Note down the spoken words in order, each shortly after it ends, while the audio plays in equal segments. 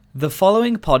The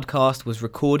following podcast was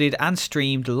recorded and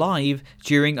streamed live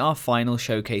during our final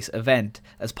showcase event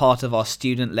as part of our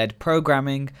student-led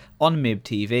programming on MIB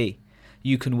TV.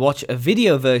 You can watch a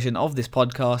video version of this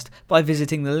podcast by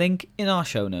visiting the link in our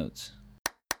show notes.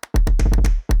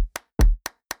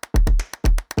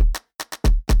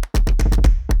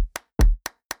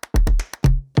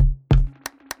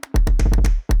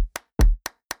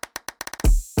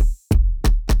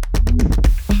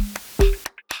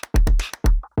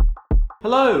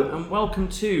 Hello and welcome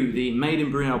to the Made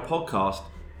in Brunel podcast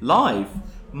live.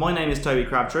 My name is Toby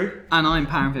Crabtree. And I'm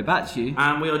Paramvit Batchu.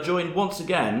 And we are joined once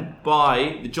again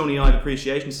by the Jony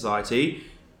Appreciation Society,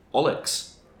 Olix.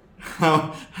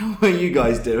 How are you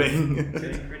guys doing?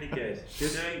 Doing pretty good.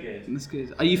 Doing good. That's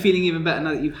good. Are you feeling even better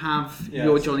now that you have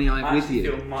your Jony Ive with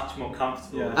you? I feel much more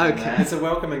comfortable. Yeah. Okay. It's a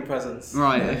welcoming presence.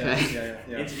 Right, okay.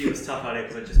 Yeah. Interview was tough earlier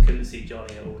because I just couldn't see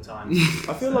Jony at all times.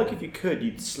 I feel like if you could,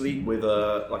 you'd sleep with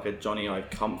a Jony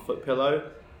Ive comfort pillow.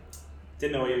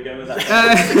 Didn't know where you were going with that.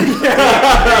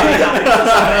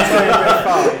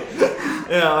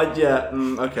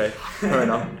 Okay, fair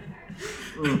enough.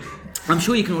 I'm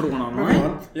sure you can order one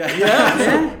online.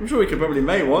 Yeah. I'm sure we could probably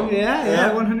make one.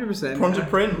 Yeah, 100%. Pronto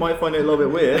print might find it a little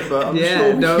bit weird, but I'm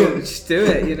sure we can. Just do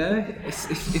it, you know,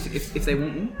 if they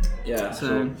want one. Yeah, So,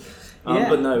 sure. yeah.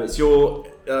 But no, it's your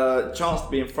chance to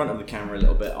be in front of the camera a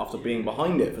little bit after being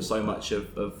behind it for so much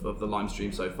of the lime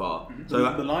stream so far. So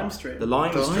The lime stream. the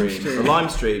lime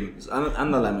stream,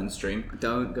 and the lemon stream.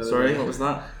 Don't go Sorry, there. what was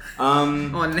that? Oh,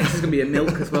 and next is going to be a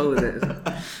milk as well with it.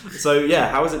 So yeah,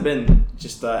 how has it been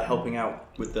just helping out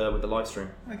with the live stream?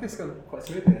 I guess it's gone quite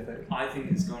smoothly, I think. I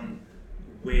think it's gone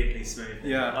weirdly smooth.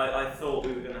 Yeah. I thought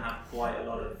we were going to have quite a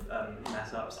lot of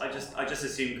mess ups. I just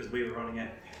assumed because we were running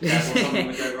it, something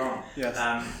would go wrong. Yes.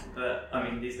 But I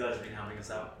mean, these guys have been helping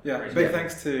us out. Yeah, Pretty big good.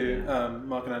 thanks to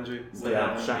Mark and Andrew.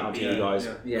 Yeah, shout out to you guys.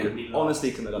 Yeah.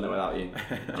 Honestly, couldn't have done it without you.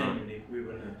 Genuinely, we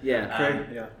wouldn't have.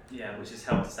 Yeah. Yeah, which has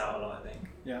helped us out a lot, I think.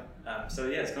 Yeah. So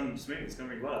yeah, it's gone smooth. It's gone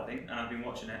really well, I think, and I've been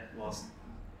watching it whilst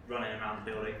running around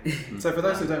the building. So for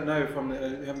those who don't know, who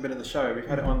haven't been at the show, we've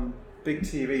had it on big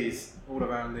TVs all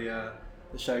around the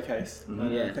showcase. Mhm.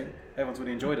 And Yeah. I think everyone's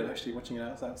really enjoyed it, actually, watching it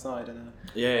outside. And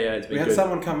Yeah, it's been we had good.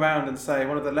 someone come round and say,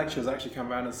 one of the lecturers actually come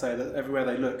round and say that everywhere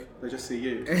they look, they just see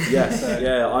you. Yes,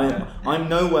 So, I'm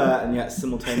nowhere and yet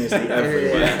simultaneously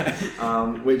everywhere,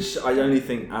 which I only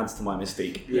think adds to my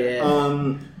mystique.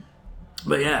 Yeah.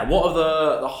 But yeah, what have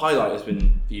the highlight has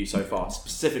been for you so far,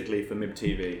 specifically for MIB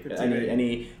TV? MIB TV.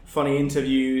 Any funny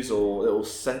interviews or little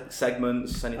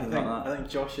segments, anything like I that? think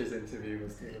Josh's interview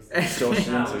was Josh's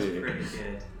That was interview. pretty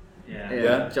good. Yeah.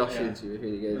 Yeah. Josh Yeah. interview was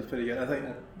really It was good. pretty good. I think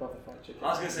above the fried chicken. I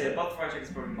was going to say, above the fried chicken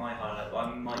is probably my highlight, but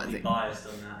I might be think- biased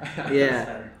on that. Yeah. I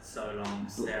spent so long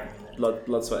staring at it.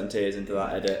 Blood, sweat and tears into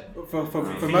that edit. For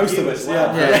For most you of as us,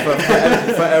 well.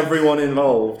 yeah. For everyone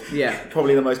involved. Yeah.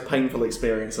 Probably the most painful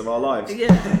experience of our lives.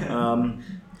 Yeah.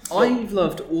 I've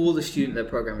loved all the student-led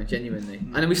programming, genuinely.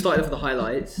 I know we started off with the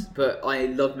highlights, but I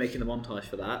loved making the montage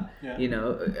for that. Yeah. You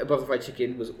know, Above the Fried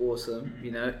Chicken was awesome.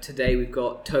 You know, today we've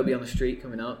got Toby on the Street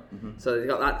coming up. So we've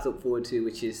got that to look forward to,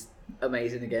 which is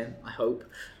amazing again, I hope.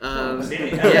 I've seen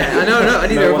it. Yeah, I know, I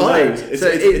need No to one reply. knows. So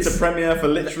It's a premiere for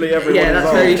literally everyone Yeah, that's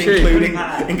involved, very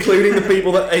true. including the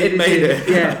people that ain't made it.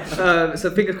 Yeah,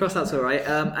 so fingers crossed that's alright.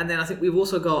 And then I think we've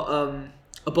also got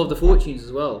Above the Fortunes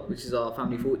as well, which is our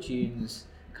Family Fortunes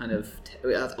kind of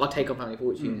our take on Family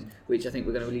Fortunes, which I think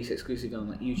we're going to release exclusively on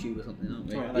like YouTube or something, aren't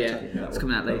we? Oh, yeah, later. It's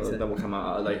coming out later. That will come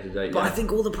out at a later date. But I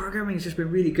think all the programming has just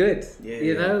been really good. Yeah,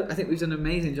 you yeah. know, I think we've done an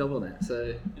amazing job on it.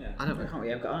 So Yeah. I can't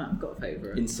really. I've got a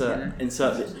favourite. insert you know?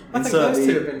 I think those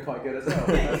two have been quite good as well.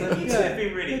 Yeah, you two have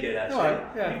been really good, actually. Alright,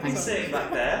 yeah. You've been sitting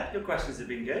back there. Your questions have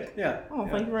been good. Yeah. Oh,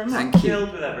 thank you very much. Thank you.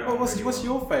 Chilled with everyone. What's really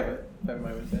your favourite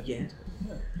moment then? Yeah.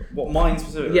 What, mine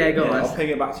specifically? Yeah, go on. I'll ping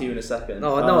it back to you in a second.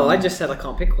 No, I just said I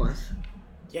can't pick one.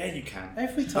 Yeah, you can.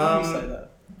 Every time you say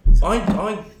that.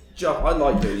 I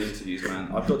like doing interviews,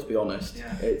 man. I've got to be honest.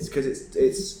 Yeah. It's because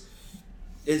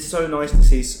it's so nice to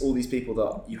see all these people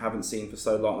that you haven't seen for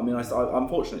so long. I mean,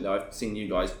 unfortunately, I've seen you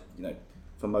guys, you know,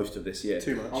 for most of this year.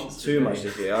 Too much. Too much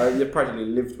this year. I've practically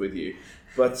lived with you.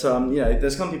 But, you know,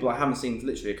 there's some people I haven't seen for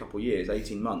literally a couple of years,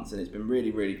 18 months, and it's been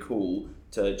really, really cool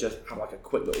to just have like a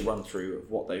quick little run through of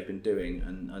what they've been doing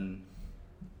and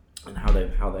how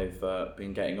they've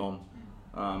been getting on.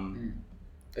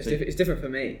 It's different for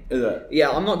me. Is it?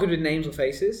 Yeah, I'm not good with names or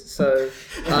faces, so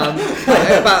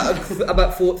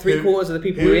about 3/4 of the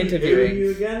people we're interviewing, who are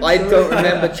you again? I Sorry? don't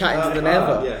remember chatting to them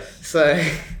ever. Yeah. So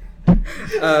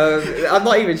I'm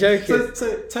not even joking.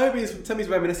 So Toby's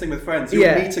reminiscing with friends.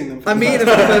 You're meeting them. I'm meeting them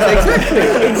for the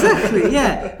first exactly.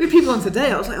 Yeah, we had people on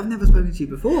today. I was like, I've never spoken to you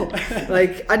before.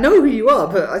 Like, I know who you are,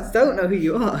 but I don't know who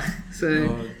you are. So,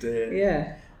 Oh dear.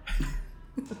 yeah.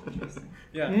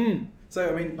 Yeah. So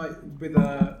I mean, like, with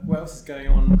what else is going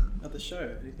on at the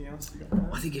show? Anything else you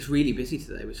got? I think it's really busy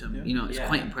today, which it's Yeah.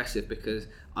 quite impressive because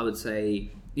I would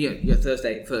say,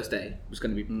 Thursday, first day was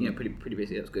going to be pretty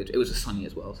busy. That was good. It was sunny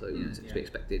as well, so it's to be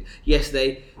expected.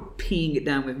 Yesterday, peeing it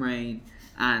down with rain,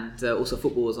 and also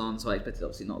football was on, so I expected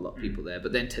obviously not a lot of people there.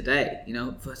 But then today,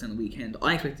 first day on the weekend,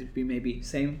 I expected it to be maybe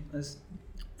same as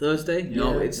Thursday.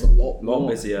 No, it's a lot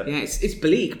busier. Yeah, it's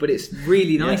bleak, but it's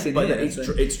really nice in but here.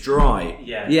 it's dry.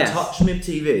 Yeah. Touch Mib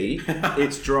TV,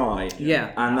 it's dry.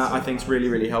 Yeah. And that I think's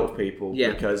really helped people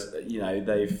Yeah. because they've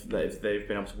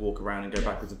been able to walk around and go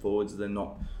backwards and forwards. They're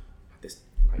not this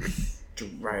like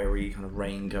dreary kind of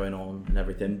rain going on and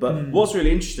everything. But what's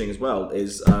really interesting as well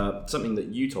is something that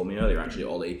you told me earlier, actually,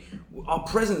 Ollie. Our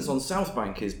presence on South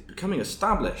Bank is becoming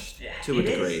established to a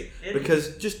degree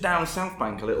because just down South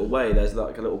Bank a little way, there's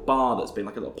like a little bar that's been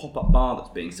like a little pop-up bar that's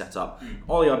being set up.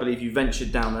 Ollie, I believe you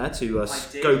ventured down there to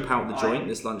scope out the joint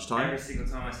this lunchtime. Every single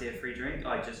time I see a free drink,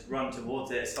 I just run towards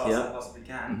it as fast as I possibly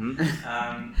can.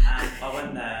 And I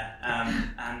went there,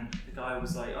 and the guy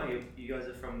was like, "Oh, you guys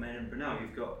are from Maine and Brunel.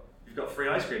 You've got free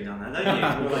ice cream down there,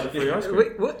 don't you?" Free ice cream.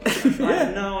 Wait, what? I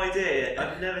had no idea.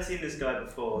 I've never seen this guy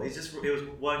before. He was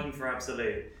working for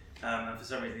Absolute, and for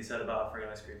some reason he said about free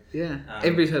ice cream. Yeah,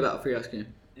 everybody's heard about free ice cream,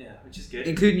 Yeah, which is good.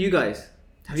 including you guys.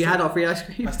 Have you had our free ice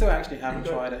cream? I still actually haven't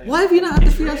tried it. Why have you not had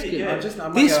the free really ice cream? good. I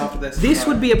might go after this. This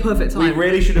would be a perfect time. We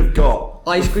really should have got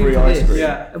ice the cream free for ice this. cream.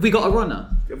 Yeah. Have we got a runner?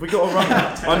 Have we got a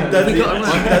runner? I'm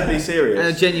deadly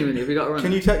serious. Genuinely, have we got a runner?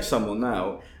 Can you text someone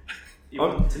now? You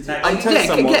want to text I'm me? text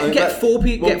someone and get four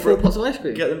pots of ice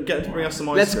cream. Get them to bring us some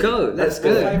ice Let's cream. go. Let's What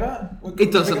go. flavour?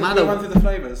 It doesn't matter. Run through the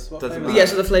flavours. What Doesn't flavours? matter. Yeah,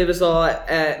 so the flavours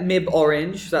are Mib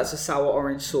Orange, that's a sour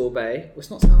orange sorbet. Well, it's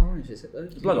not sour orange, is it though?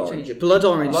 Blood You orange. change it. Blood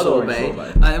orange Blood orange sorbet.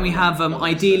 sorbet. And we have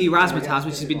Ideally Razzmatazz,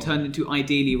 which has been turned into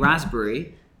Ideally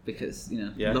Raspberry. Because,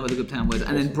 love the good town words.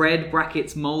 And then bread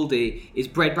brackets mouldy is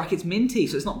bread brackets minty.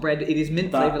 So it's not bread, it is mint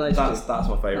flavoured ice cream. That's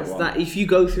my favourite one. That, if you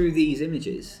go through these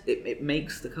images, it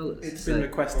makes the colours. It's been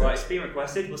requested. Right, it's been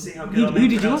requested. We'll see how good Who our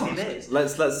did you Brunel ask? team is.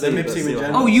 Let's The see. Mib let's team see in what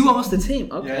general. Oh, you asked the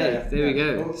team. Okay, Yeah. there we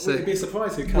go. Well, So, you'd be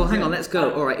surprised who comes well, hang in. on, let's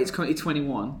go. All right, it's currently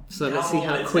 21. So let's see long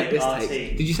how will it quick take this our takes.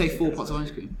 team? Did you say 4 pots of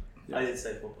ice cream? I did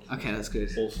say 4. Okay, that's good.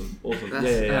 Awesome. That's,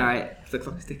 Yeah. All right, the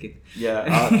clock is ticking.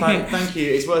 Yeah, thank you.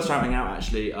 It's worth shouting out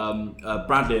actually.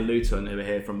 Bradley and Luton, who are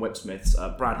here from Whipsmiths.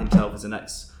 Brad himself is an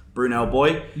ex-Brunel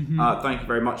boy. Thank you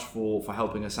very much for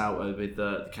helping us out with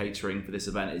the catering for this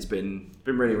event. It's been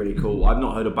really cool. I've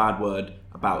not heard a bad word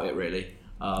about it really.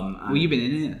 Well, you've been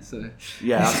in here, so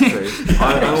Yeah, that's true.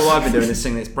 All I've been doing is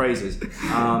singing its praises.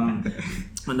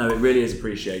 But no, it really is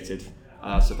appreciated.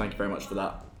 So thank you very much for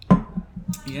that.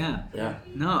 yeah. Yeah.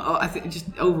 No, I think just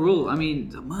overall, I mean,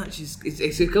 the merch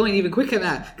it's going even quicker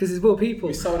now because there's more people.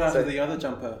 We sold out of the other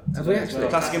jumper. Have we today as actually? well.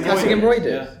 Classic embroidered.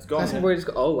 Yeah, it's gone. Classic embroidered's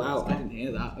got. Oh wow, I didn't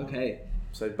hear that. Okay.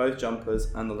 So both jumpers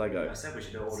and the Lego. I said we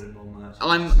should have ordered more merch.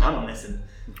 I'm listening.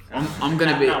 I'm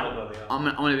gonna be. Now we've got the I'm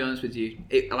gonna be honest with you.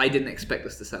 I didn't expect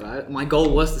us to sell out. My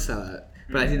goal was to sell out,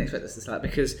 but I didn't expect us to sell out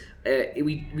because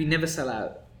we never sell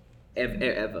out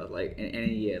ever like in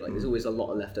any year. Like there's always a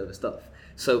lot of leftover stuff.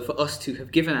 So for us to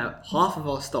have given out half of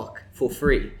our stock for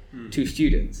free to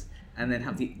students and then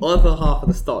have the other half of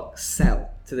the stock sell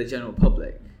to the general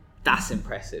public, that's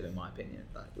impressive in my opinion.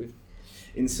 Like we've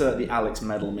Insert the Alex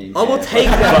medal meme. I will here, take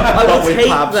but- that. I but will with take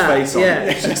Pab's that. face on Yeah, it.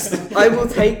 It's just- I will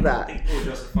take I that. think Paul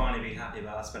Joss will finally be happy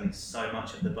about us spending so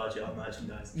much of the budget on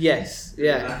merchandise. Yes,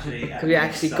 yeah. Actually, Because we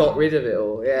actually got rid of it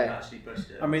all. We've Yeah, actually pushed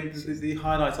it. I mean, the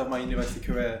highlight of my university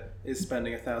career is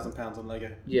spending £1,000 on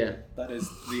Lego. yeah. That is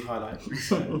the highlight.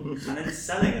 So. and then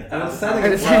selling it. And selling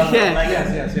it.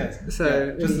 Yeah. Yes.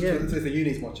 So, Just yeah. if the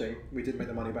uni's watching, we did make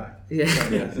the money back. Yeah. So,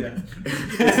 yes, yeah.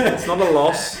 It's not a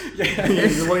loss. What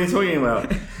are you talking about?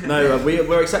 No,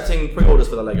 we're accepting pre-orders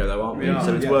for the Lego though, aren't we? We are,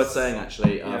 So it's yes. worth saying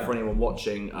actually Yeah. for anyone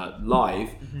watching live,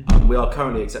 we are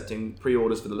currently accepting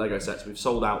pre-orders for the Lego sets. We've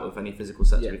sold out of any physical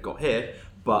sets Yeah. we've got here,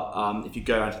 but if you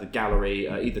go down to the gallery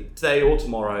either today or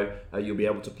tomorrow, you'll be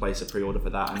able to place a pre-order for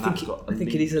that. And I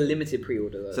think it is a limited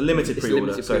pre-order though. It's a limited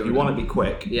pre-order, so if you want to be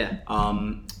quick, Yeah.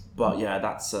 But yeah,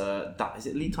 that's that. Is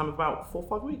it lead time of about 4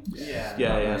 or 5 weeks?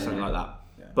 Yeah. Something like that.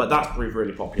 Yeah. But that's proved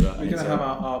really popular. We're and going it's to a have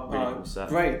our really cool set.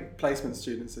 great placement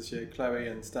students this year, Chloe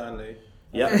and Stanley.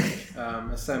 Yep.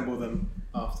 Assemble them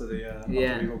after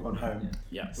Yeah. we've all gone home.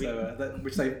 Yeah. So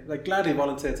which they gladly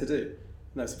volunteer to do.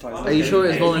 No surprise. Are Are you sure it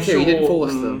was voluntary? You didn't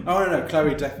force them? Oh no,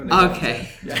 Chloe definitely. Okay.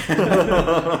 Yeah.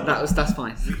 That's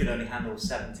fine. You could only handle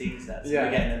 17 sets. Yeah.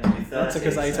 We're getting them to do 30. That took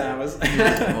us 8 hours.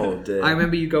 Oh dear. I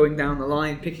remember you going down the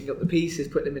line, picking up the pieces,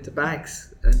 putting them into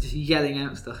bags, and just yelling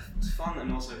out stuff. It's fun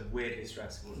and also weirdly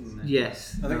stressful, isn't it?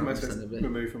 Yes. I think most of it's understandably.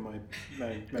 removed from my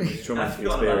memories. Traumatic I've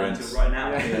forgotten about it experience. until right now.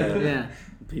 Yeah. Yeah.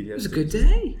 PTSD. It was a good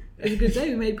day. It was a good day.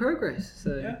 We made progress.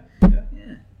 So Yeah.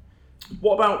 yeah.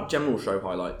 What about general show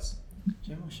highlights?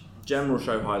 General show. General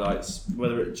show highlights,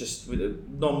 whether it just with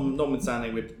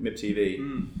notwithstanding with MIB TV,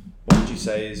 Mm. what would you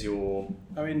say is your?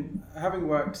 I mean, having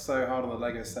worked so hard on the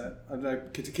Lego set, I know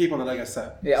to keep on the Lego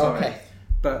set. Yeah. sorry, Okay.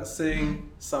 But seeing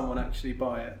someone actually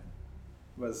buy it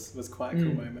was quite a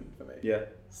cool moment for me. Yeah.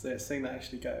 So seeing that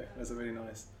actually go was really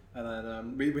nice.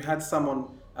 And then we had someone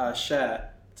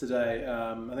share today.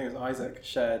 I think it was Isaac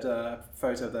shared a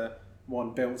photo of the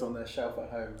one built on their shelf at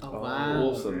home. Oh wow.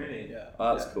 Awesome. Really? Yeah.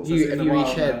 Oh, that's yeah. cool. So it's Have in the you wild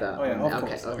reshared now. that? Oh yeah, of Okay,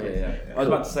 course. okay. Yeah. I was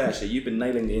about to say actually, you've been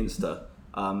nailing the Insta.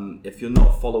 If you're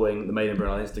not following the Made in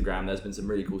Brunel Instagram, there's been some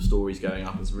really cool stories going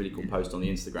up and some really cool posts on the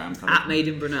Instagram. Kind At of Made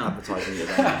in Brunel. advertising the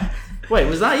event. Wait,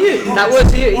 was that you? That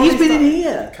was you. Why He's is been in that?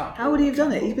 here. Couple. How would he have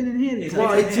done it? He's been in here. The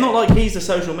Well, entire it's not like he's the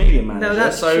social media manager. No,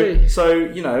 that's so, true. So,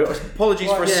 you know, apologies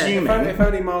for Well, yeah, assuming. if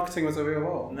only marketing was a real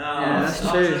role. No, Yeah, that's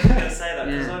I true. was going to say that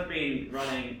because Yeah. I've been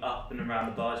running up and around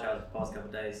the barge house the past couple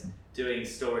of days, doing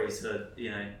stories for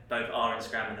both our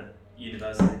Instagram and the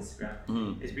university Instagram.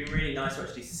 Mm. It's been really nice to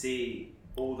actually see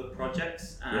all the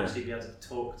projects and Yeah. actually be able to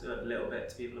talk to a little bit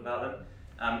to people about them.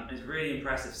 It's really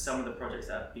impressive some of the projects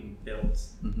that have been built.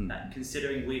 Mhm.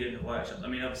 Considering we don't have workshops, I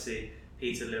mean, obviously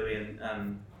Peter, Louis,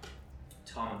 and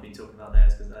Tom have been talking about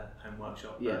theirs because they're home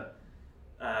workshop. Yeah.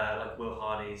 But like Will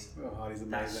Hardy's, Oh, Hardy's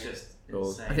that's amazing. just Cool.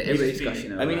 insane. I think everybody's It's been-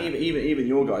 gushing I mean, over even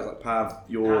your guys, like Pav,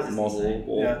 your Pav's is model, insane.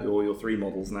 or Yeah. your 3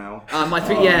 models now. My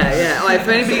 3, yeah. All right,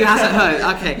 for anybody who hasn't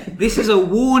heard, okay, this is a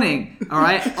warning. All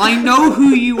right, I know who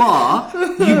you are.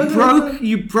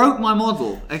 You broke my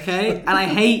model, okay, and I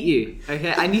hate you.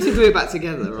 Okay, I need to glue it back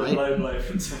together, It's a right? low blow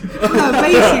from Tom. No,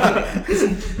 basically,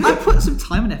 listen, I put some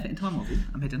time and effort into my model.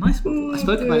 I made a nice model. I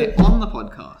spoke about it on the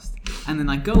podcast, and then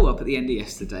I go up at the end of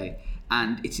yesterday,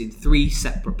 and it's in 3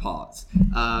 separate parts.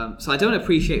 So I don't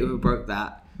appreciate whoever broke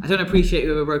that. I don't appreciate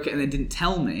whoever broke it and then didn't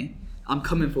tell me. I'm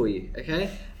coming for you, okay?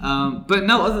 But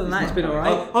no, other than that, it's been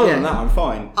alright. Other than that, I'm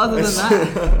fine. Other than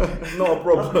that, not a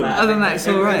problem. Other than that, it's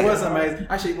It alright. was amazing.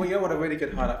 Actually, well, you know what a really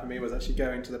good highlight for me was actually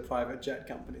going to the private jet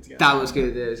company together. That was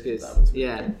good. That was good. That was really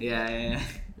Yeah. Yeah,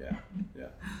 yeah.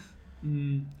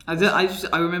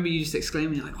 I remember you just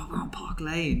exclaiming, you're like, "Oh, we're on Park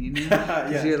Lane," you know?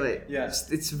 'Cause Yeah, you're like, yeah.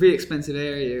 it's a really expensive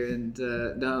area, and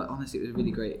no, honestly, it was a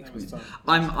really great That was experience.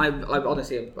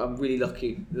 fun. I'm really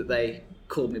lucky that they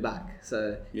called me back.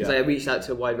 So, because Yeah. I reached out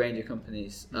to a wide range of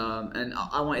companies, and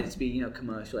I wanted it to be,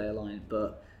 commercial airline,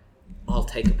 but I'll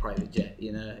take a private jet.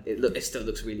 It still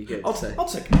looks really good. I'll so.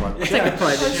 take a private jet. Take a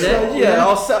private jet. Yeah,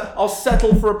 I'll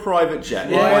settle for a private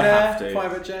jet if I have to.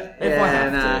 Private jet. If I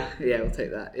have to. Yeah, we'll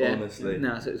take that. Yeah, Honestly.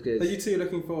 no, so it was Are good. you two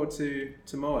looking forward to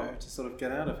tomorrow to sort of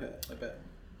get out of here a bit?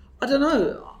 I don't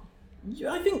know.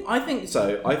 Yeah, I think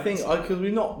so. I think because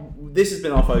we've not. This has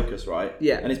been our focus, right?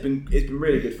 Yeah. And it's been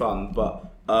really good fun. But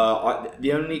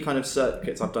the only kind of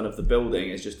circuits I've done of the building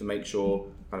is just to make sure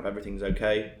kind of everything's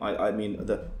okay. I mean,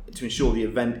 to ensure the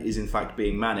event is in fact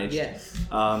being managed. Yes.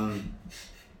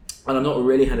 And I've not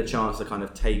really had a chance to kind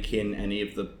of take in any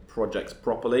of the projects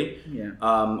properly. Yeah.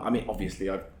 I mean, obviously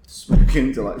I've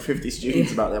spoken to like 50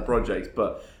 students about their projects,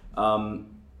 but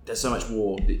there's so much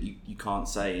more that you can't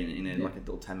say in like a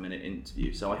little 10-minute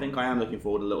interview. So I think I am looking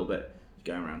forward a little bit to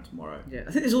going around tomorrow. Yeah,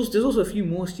 I think there's also a few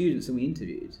more students than we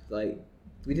interviewed. Like,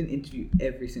 we didn't interview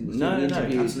every single student. We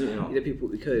interviewed absolutely not. the people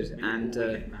we could, and we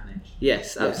could manage.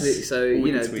 yes, absolutely. So All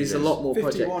we could there's squeeze a in. lot more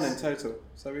 51 projects. in total.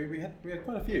 So we had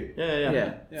quite a few.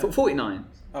 Yeah. Yeah. 49.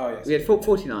 Oh yes. We had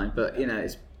 49, but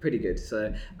it's pretty good.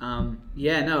 So I'm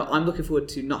looking forward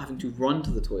to not having to run to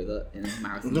the toilet in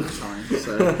marathon time.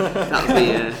 So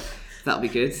that'll be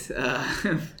good.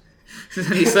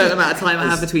 There's only a certain amount of time I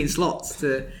have between slots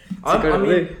to go to the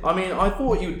loo. I mean, I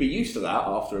thought you would be used to that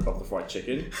after Above the Fried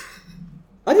Chicken.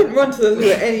 I didn't run to the loo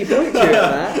at any point during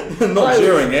that. Not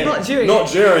during it. Not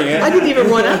during it. I didn't even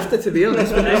run after, to be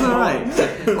honest. But it was alright.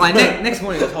 Next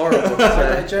morning was horrible.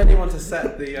 I So. genuinely want to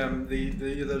set the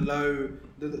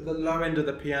low end of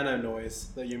the piano noise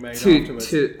that you made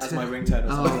afterwards as my ringtone or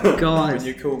something. Oh God! When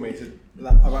you call me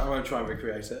I won't try and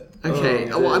recreate it. Okay,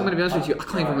 Oh, well, I'm going to be honest with you. I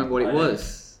can't even remember what it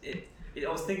was. I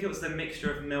was thinking it was the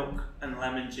mixture of milk and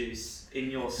lemon juice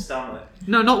in your stomach.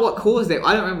 No, not what caused it.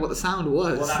 I don't remember what the sound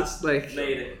was. Well, that's like.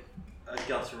 made it. a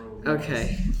guttural.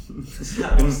 Okay.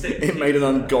 It made an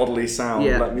ungodly sound.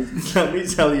 Yeah. Let me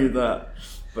tell you that.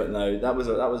 But no, that was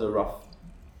a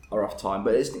rough time.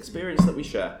 But it's an experience that we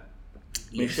share.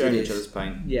 We Yes, share it each is. other's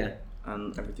pain, Yeah.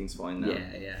 and everything's fine now.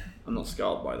 Yeah. I'm not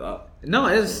scarred by that. No,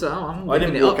 it is. I'm I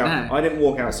giving didn't it walk up out. now. I didn't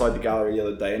walk outside the gallery the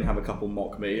other day and have a couple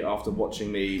mock me after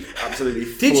watching me absolutely.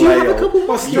 Did you have a flail. couple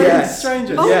more Yes.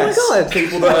 strangers? Oh Yes. my god!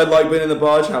 People that had like been in the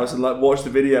barge house and like watched the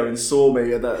video and saw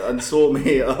me and saw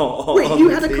me on Wait, you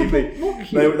had a TV. couple mock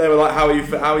They were like, "How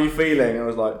are you feeling?" And I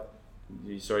was like,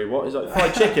 "Sorry, what?" He's like,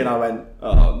 "Fried chicken." I went,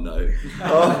 "Oh no,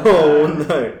 oh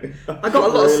no." I got a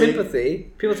lot of Really?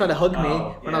 sympathy. People tried to hug me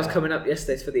when I was coming up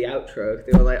yesterday for the outro.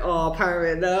 They were like, "Oh,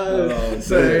 Parrot, no." Oh,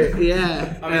 so dear.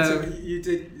 yeah, I mean, so you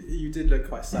did look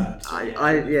quite sad. So I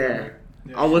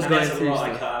was And going there's a through lot I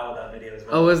stuff. cut out of that video as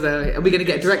well. Oh, was there? Are we going to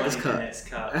get a director's 20 cut? minutes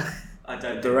cut. I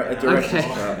don't Director's Okay.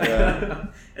 cut, yeah.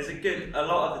 It's a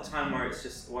lot of the time where it's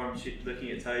just where I'm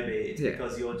looking at Toby, it's Yeah.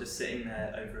 because you're just sitting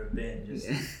there over a bin, just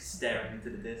Yeah. staring into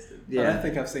the distance. I Yeah. don't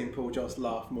think I've seen Paul Joss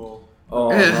laugh more. Oh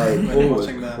When no, Paul was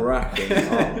watching that. cracking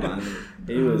up, man.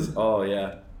 He was. Oh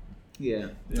yeah. Yeah.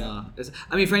 No.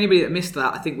 I mean, for anybody that missed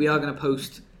that, I think we are going to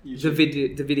post the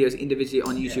videos individually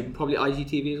on YouTube, Yeah. probably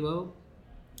IGTV as well.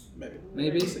 Maybe. Yeah,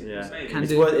 Maybe. Can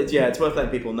it's do. worth letting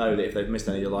people know that if they've missed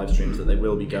any of your live streams, that they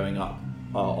will be going up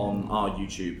on our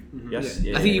YouTube. Yes,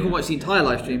 Yeah. I think you can watch the entire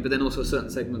live stream, but then also certain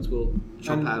segments will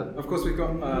chop And out. of course, we've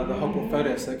got the whole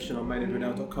portfolio section on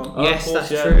mainandbrunel.com. Oh, Yes, of course,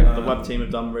 that's yeah. true. The web team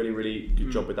have done really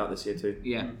good job with that this year too.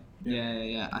 Yeah.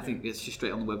 Yeah. I think it's just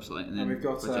straight on the website, and then And we've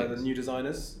got the projects. new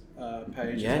designers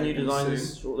page. Yeah, is new open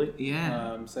designers soon. shortly.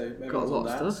 Yeah. So Got a everyone's lot on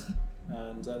of that. stuff.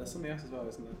 And there's something else as well,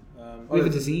 isn't there? We have a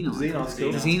there's Zine the article. Zine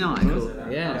article. The Zine article.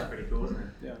 That's Yeah. pretty cool, isn't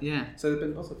it? Yeah. So there's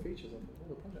been lots of features on all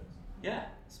the projects. Yeah.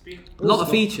 A lot of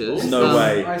features. No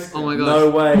way. Oh my god. No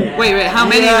way. Yeah. Wait, how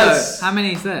many Yes. though? How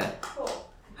many is there?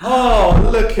 Oh,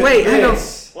 look at Wait, hang on.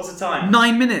 this. What's the time?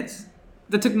 9 minutes.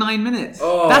 That took 9 minutes.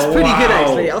 Oh, That's pretty good wow.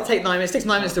 actually. I'll take 9 minutes. It takes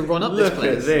 9 minutes to run up Look this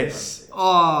place. at this.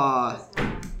 Oh,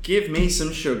 Give me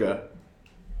some sugar.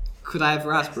 could I have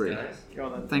raspberry? Guys. Go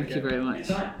on then. Thank you Okay. very much.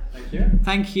 Anytime. Thank you.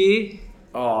 Thank you.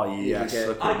 Oh yes. Okay.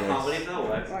 Look I at can't this. believe that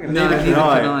works. I'm No, gonna neither can can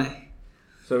I. I.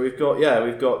 So we've got So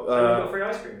we've got free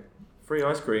ice cream. free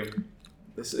ice cream.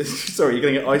 This is, sorry, you're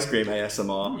going to get ice cream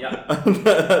ASMR. Yeah.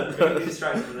 We're going to be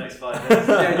distracted for the next 5 minutes.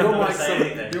 Yeah, I'm your not mics, saying are,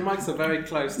 anything. your mics are very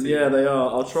close to you. Yeah, they are.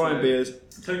 I'll try and So- be as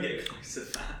Don't get close to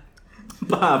that.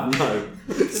 bad. No,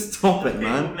 stop it, People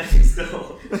man. next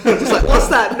door. Just like, what's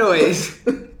that noise?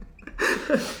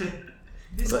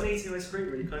 This one eating ice cream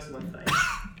really close to my face.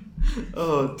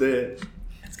 Oh dear.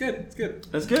 It's good. It's good.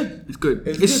 That's good. It's good.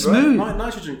 It's It's, good, right? smooth.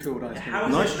 Nitrogen cooled ice cream. How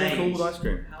is Nice it made? cooled ice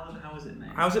cream. How is it made?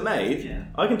 How's it made? Yeah.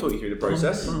 I can talk you through the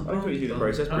process. I can talk you through the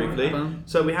process briefly. Bum.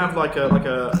 So we have like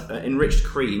a enriched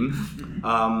cream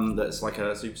that's like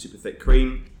a super thick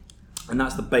cream, and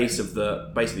that's the base of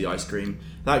the ice cream.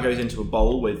 That goes into a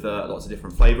bowl with lots of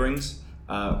different flavorings.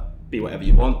 Be whatever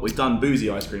you want. We've done boozy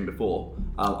ice cream before.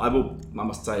 I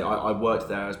must say I worked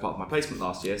there as part of my placement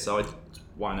last year, so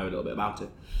I know a little bit about it.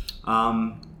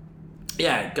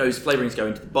 Flavorings go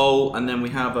into the bowl, and then we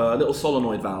have a little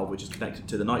solenoid valve which is connected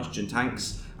to the nitrogen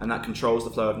tanks, and that controls the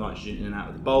flow of nitrogen in and out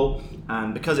of the bowl.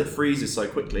 And because it freezes so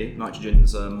quickly,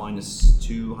 nitrogen's minus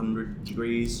 200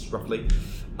 degrees roughly,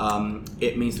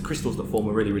 it means the crystals that form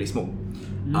are really small,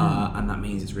 and that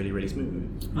means it's really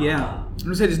smooth. Yeah. I'm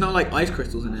gonna say there's not like ice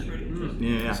crystals in It's it, really good.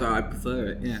 Yeah. so I prefer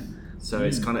it. Yeah. So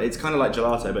it's kind of like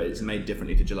gelato, but it's made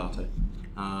differently to gelato.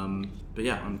 But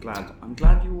yeah, I'm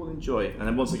glad you all enjoy. And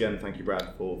then once again, thank you,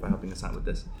 Brad, for helping us out with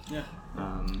this. Yeah.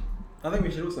 Um, I think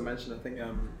we should also mention,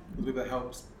 with the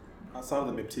helps outside of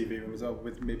the MIB TV room as well,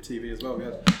 with MIB TV as well, we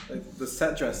had the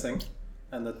set dressing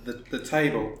and the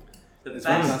table. The It's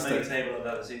best fantastic. made table I've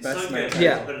ever seen. Best So made good. table.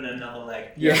 Yeah. To put in another leg.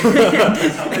 Yeah.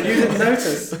 That's how And good you it didn't was.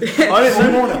 notice. I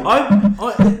didn't All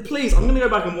know. morning. Please, I'm going to go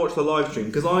back and watch the live stream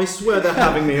because I swear they're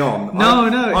having me on. No.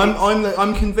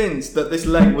 I'm convinced that this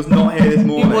leg was not here this He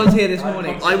morning. was here this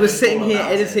morning. I was sitting here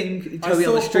about it. editing I Toby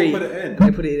on the saw street. Paul put it in. And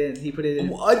I put it in. He put it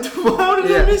in. How did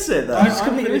Yeah. I miss it then?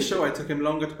 I'm pretty sure it took him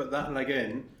longer to put that leg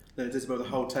in than it did to put the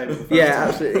whole table. the first Yeah, time.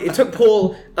 absolutely. It took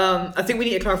Paul. I think we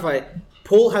need to clarify.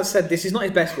 Paul has said this is not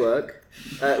his best work.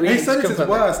 We He need to said it's his confirm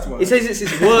worst that. work. He says it's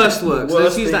his worst work. So Worst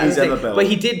let's use thing that as he's a thing. ever built. But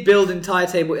he did build an entire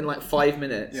table in like 5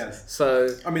 minutes. Yes. So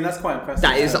I mean, that's quite impressive.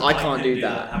 that is. So- I can't couldn't do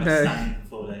that. Having No. standing for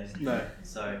 4 days. No,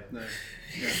 So no.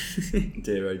 Yeah.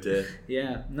 Dear oh dear.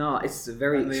 Yeah. No, it's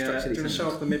very And the, do you structurally. want to show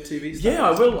off the MIB TV stuff? Yeah,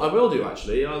 I will do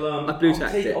actually. I'll blue I'll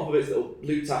tacked take it. it off of its little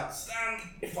blue tack stand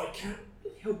if I can.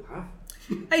 Help have.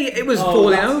 Hey, it was Oh,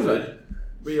 falling that's over. good.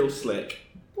 Real slick.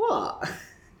 What?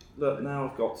 Look, now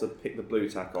I've got to pick the blue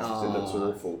tack off because it looks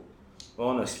awful.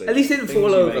 Honestly. At least it didn't things fall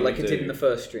you over make like me it did do. in the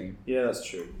first stream. Yeah, that's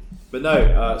true. But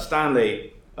no,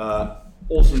 Stanley,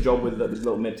 awesome job with this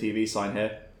little mid TV sign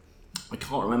here. I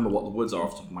can't remember what the woods are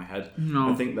off the top of my head. No.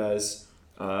 I think there's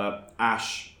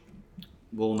ash,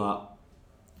 walnut.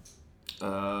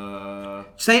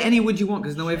 Say any wood you want,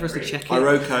 because there's no way for us to check it.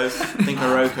 Iroko. I think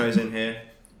Iroko's in here.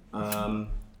 And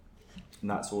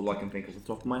that's all I can think of off the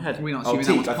top of my head. We're not Oh,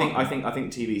 assuming that teak. one's I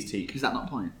think TV's teak. Is that not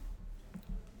pine?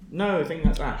 No, I think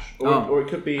that's ash. Or it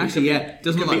could be. Actually, it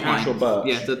doesn't could look be like ash pine. or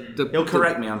birch. Yeah, He'll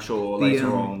correct me, I'm sure,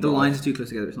 later on. The lines are too close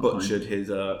together. It's not Butchered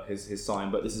his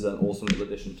sign, but this is an awesome little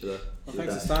addition to the. Well,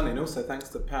 thanks to Stanley, and also thanks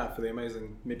to Pat for the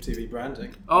amazing MIB TV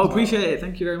branding. Oh, appreciate it.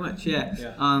 Thank you very much.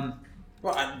 Yeah.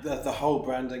 Well, and the whole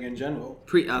branding in general.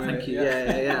 Thank you.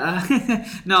 Yeah.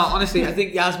 No, honestly, I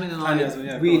think Yasmin and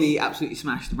I really absolutely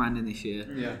smashed the branding this year.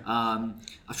 Yeah.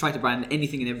 I've tried to brand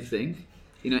anything and everything.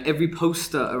 Every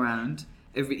poster around,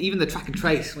 even the track and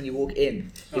trace when you walk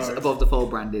in is above the fold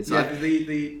branded. So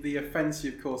the offence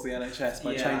you've caused the NHS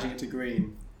by changing it to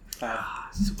green.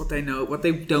 It's what they know, what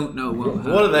they don't know won't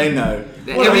hurt. What do they know?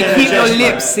 Keep your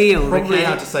lips sealed. Probably okay?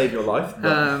 how to save your life.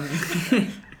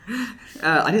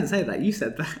 I didn't say that. You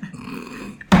said that.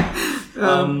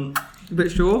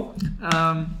 But sure.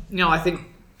 I think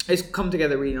it's come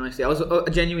together really nicely. I was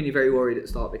genuinely very worried at the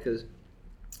start because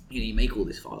you make all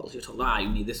these files. You're told, you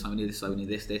need this side, we need this side, we need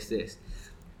this.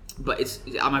 But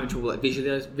I'm having trouble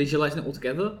visualizing it all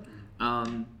together.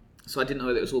 So I didn't know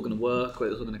whether it was all going to work,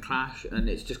 whether it was all going to clash, and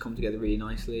it's just come together really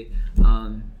nicely.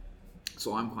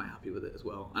 So I'm quite happy with it as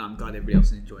well, and I'm glad everybody else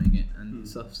is enjoying it and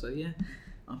stuff. So yeah,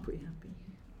 I'm pretty happy.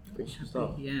 Awesome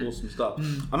stuff. Yeah. Awesome stuff.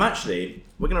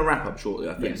 We're going to wrap up shortly,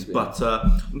 I think. Yes, we but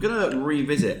I'm going to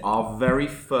revisit our very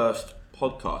first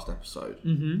podcast episode,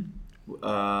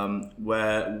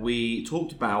 where we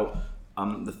talked about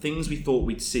the things we thought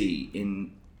we'd see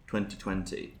in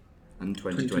 2020 and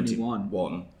 2021.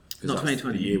 Not Because that's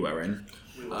 2020. the year we're in.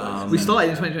 We started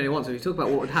in 2021, so if you talk about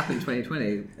what would happen in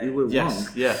 2020, we were wrong.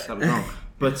 Yes, that was wrong.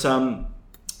 But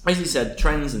basically said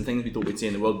trends and things we thought we'd see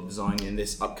in the world of design in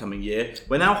this upcoming year.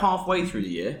 We're now halfway through the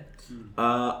year.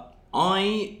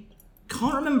 I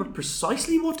can't remember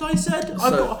precisely what I said.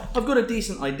 I've got a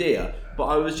decent idea, but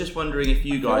I was just wondering if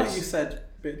you I feel guys. like you said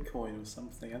Bitcoin or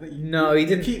something. I think you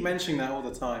didn't. keep mentioning that all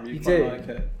the time. You You quite do. like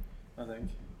it. I think.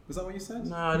 Was that what you said?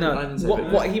 No, I No, didn't say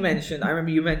what he mentioned, I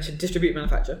remember you mentioned distribute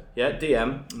manufacture. Yeah,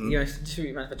 DM. Mm. You mentioned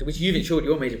distribute manufacture, which you've ensured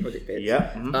your major project is.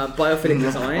 Yeah. Biophilic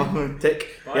design.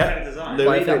 Tick. Biophilic design.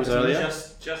 Louis, that was Biophilic earlier.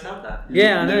 Just had that.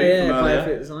 Yeah, I know, Louis from earlier.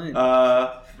 biophilic design.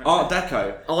 Art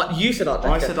Deco. You said Art Deco.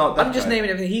 I said Art I'm just Deco. naming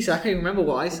everything he said. I can't even remember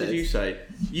what I What said. did you say?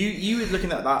 You were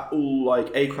looking at that all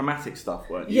like achromatic stuff,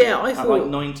 weren't you? Yeah, I At, thought- like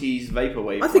 90s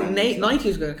vaporwave. I think brands and stuff. 90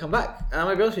 is going to come back. And I'm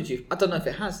going to be honest with you, I don't know if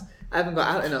it has. I haven't got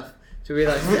out enough to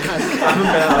realise if it has. I haven't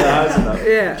been out of the house enough.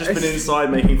 Yeah. Just been inside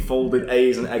making folded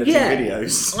A's and editing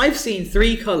videos. I've seen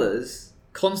 3 colours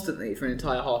constantly for an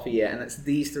entire half a year, and it's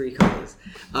these 3 colours.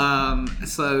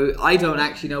 So I don't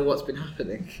actually know what's been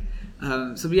happening.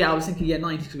 So yeah, I was thinking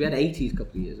 90s because we had 80s a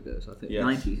couple of years ago, so I think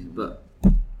 90s, but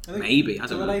I think maybe, I to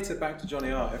don't know. relate it back to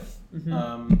Jony Ive,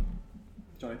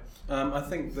 Jony, I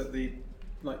think that the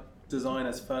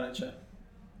designers' furniture,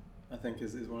 I think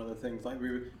is one of the things. Like we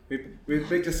had a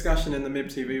big discussion in the MIB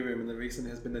TV room, and recently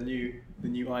has been the new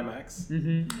iMacs.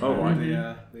 Oh,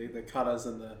 right. The colours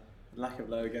and the lack of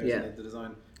logos and the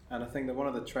design. And I think that one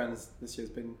of the trends this year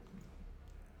has been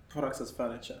products as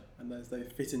furniture, and they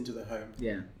fit into the home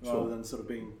rather than sort of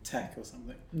being tech or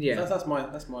something. Yeah, that's my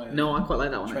no, I quite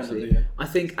like that one trend of the actually. year. I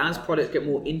think as products get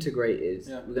more integrated,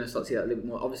 we're going to start to see that a little bit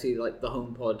more. Obviously, like the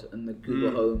HomePod and the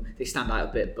Google Home, they stand out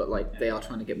a bit, but like they are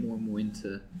trying to get more and more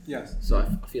into. Yes. So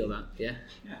I feel that. Yeah.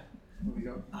 What have we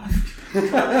got?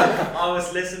 I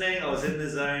was listening. I was in the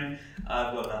zone.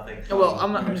 I've got nothing. Well,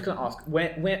 I'm just going to ask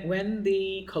when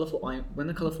the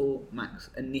colourful Macs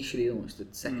initially launched, the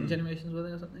second generations were they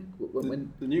or something?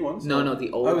 When the new ones? No, the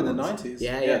old. Oh, in the ones. 90s.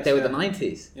 Yeah, they were the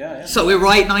 90s. Yeah. So we're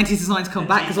right. 90s designs come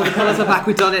back because all the colours are back.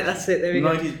 We've done it. That's it. There we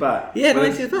go. 90s back. Yeah,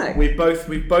 90s back. We've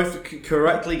both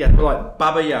correctly get like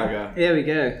Baba Yaga. There we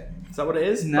go. Is that what it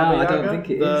is? No, Baba I don't Yaga? think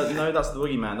it is. No, that's the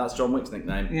boogeyman. That's John Wick's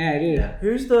nickname. Yeah, it is. Yeah.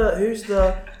 Who's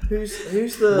the?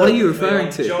 What are you referring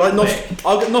to? John Like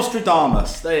I'll get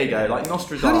Nostradamus. There you go. Like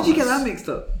Nostradamus. How did you get that mixed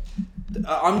up?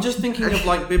 I'm just thinking of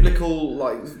like biblical,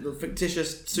 like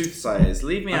fictitious soothsayers.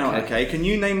 Leave me out, okay? Can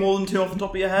you name more than 2 off the top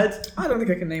of your head? I don't think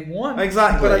I can name one.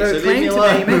 Exactly. But I don't so leave me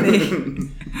claim to alone.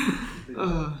 name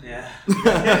any. Yeah.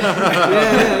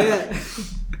 yeah.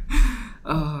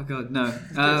 Oh god, No.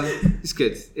 It's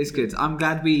good. It's good. I'm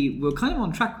glad we were kind of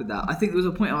on track with that. I think there was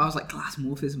a point where I was like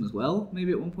glassmorphism as well,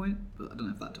 maybe at one point, but I don't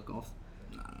know if that took off.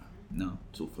 No.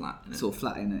 It's all flat. It's all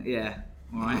flat, innit? Yeah.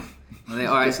 All right. All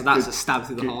right. So that's a stab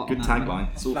through the heart. Good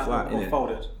tagline. It's all flat, or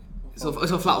folded. It's all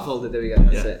flat or folded. There we go.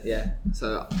 That's it. Yeah.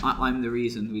 So I'm the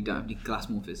reason we don't have any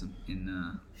glassmorphism in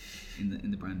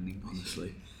the branding.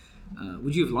 Honestly.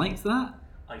 Would you have liked that?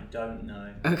 I don't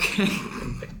know. Okay.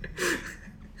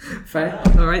 Fair.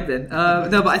 All right then.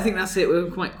 No, but I think that's it. We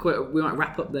might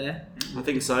wrap up there. I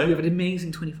think so. We have an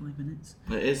amazing 25 minutes.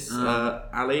 It is.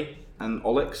 Ali and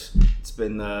Olix. It's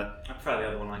been. I prefer the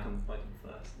other one. I can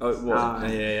first. Oh, it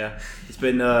was. Yeah. It's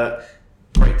been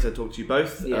great to talk to you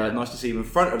both. Yeah. Nice to see you in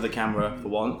front of the camera for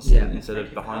once, instead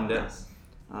of behind it.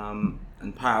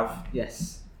 And Pav.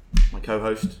 Yes. My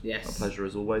co-host. Yes. A pleasure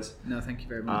as always. No, thank you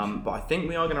very much. But I think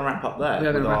we are going to wrap up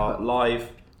there with our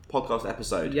live podcast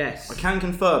episode. Yes. I can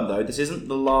confirm though, this isn't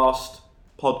the last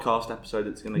podcast episode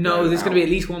that's going to go No, there's out. going to be at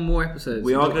least one more episode.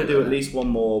 We are going to do at least one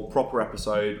more proper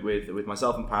episode with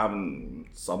myself and Pav and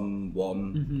something.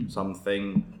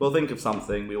 We'll think of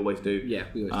something. We always do. Yeah,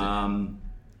 we always do.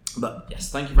 But yes,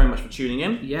 thank you very much for tuning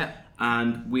in. Yeah.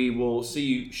 And we will see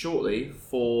you shortly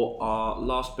for our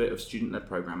last bit of student-led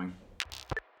programming.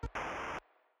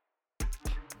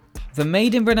 The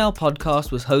Made in Brunel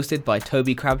podcast was hosted by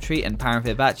Toby Crabtree and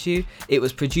Paravir Bachu. It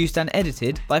was produced and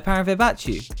edited by Paravir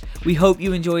Bachu. We hope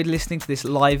you enjoyed listening to this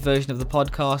live version of the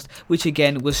podcast, which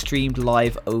again was streamed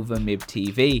live over MIB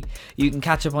TV. You can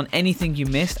catch up on anything you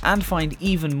missed and find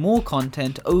even more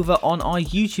content over on our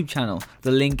YouTube channel.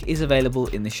 The link is available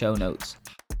in the show notes.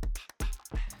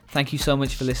 Thank you so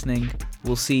much for listening.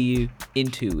 We'll see you in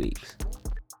 2 weeks.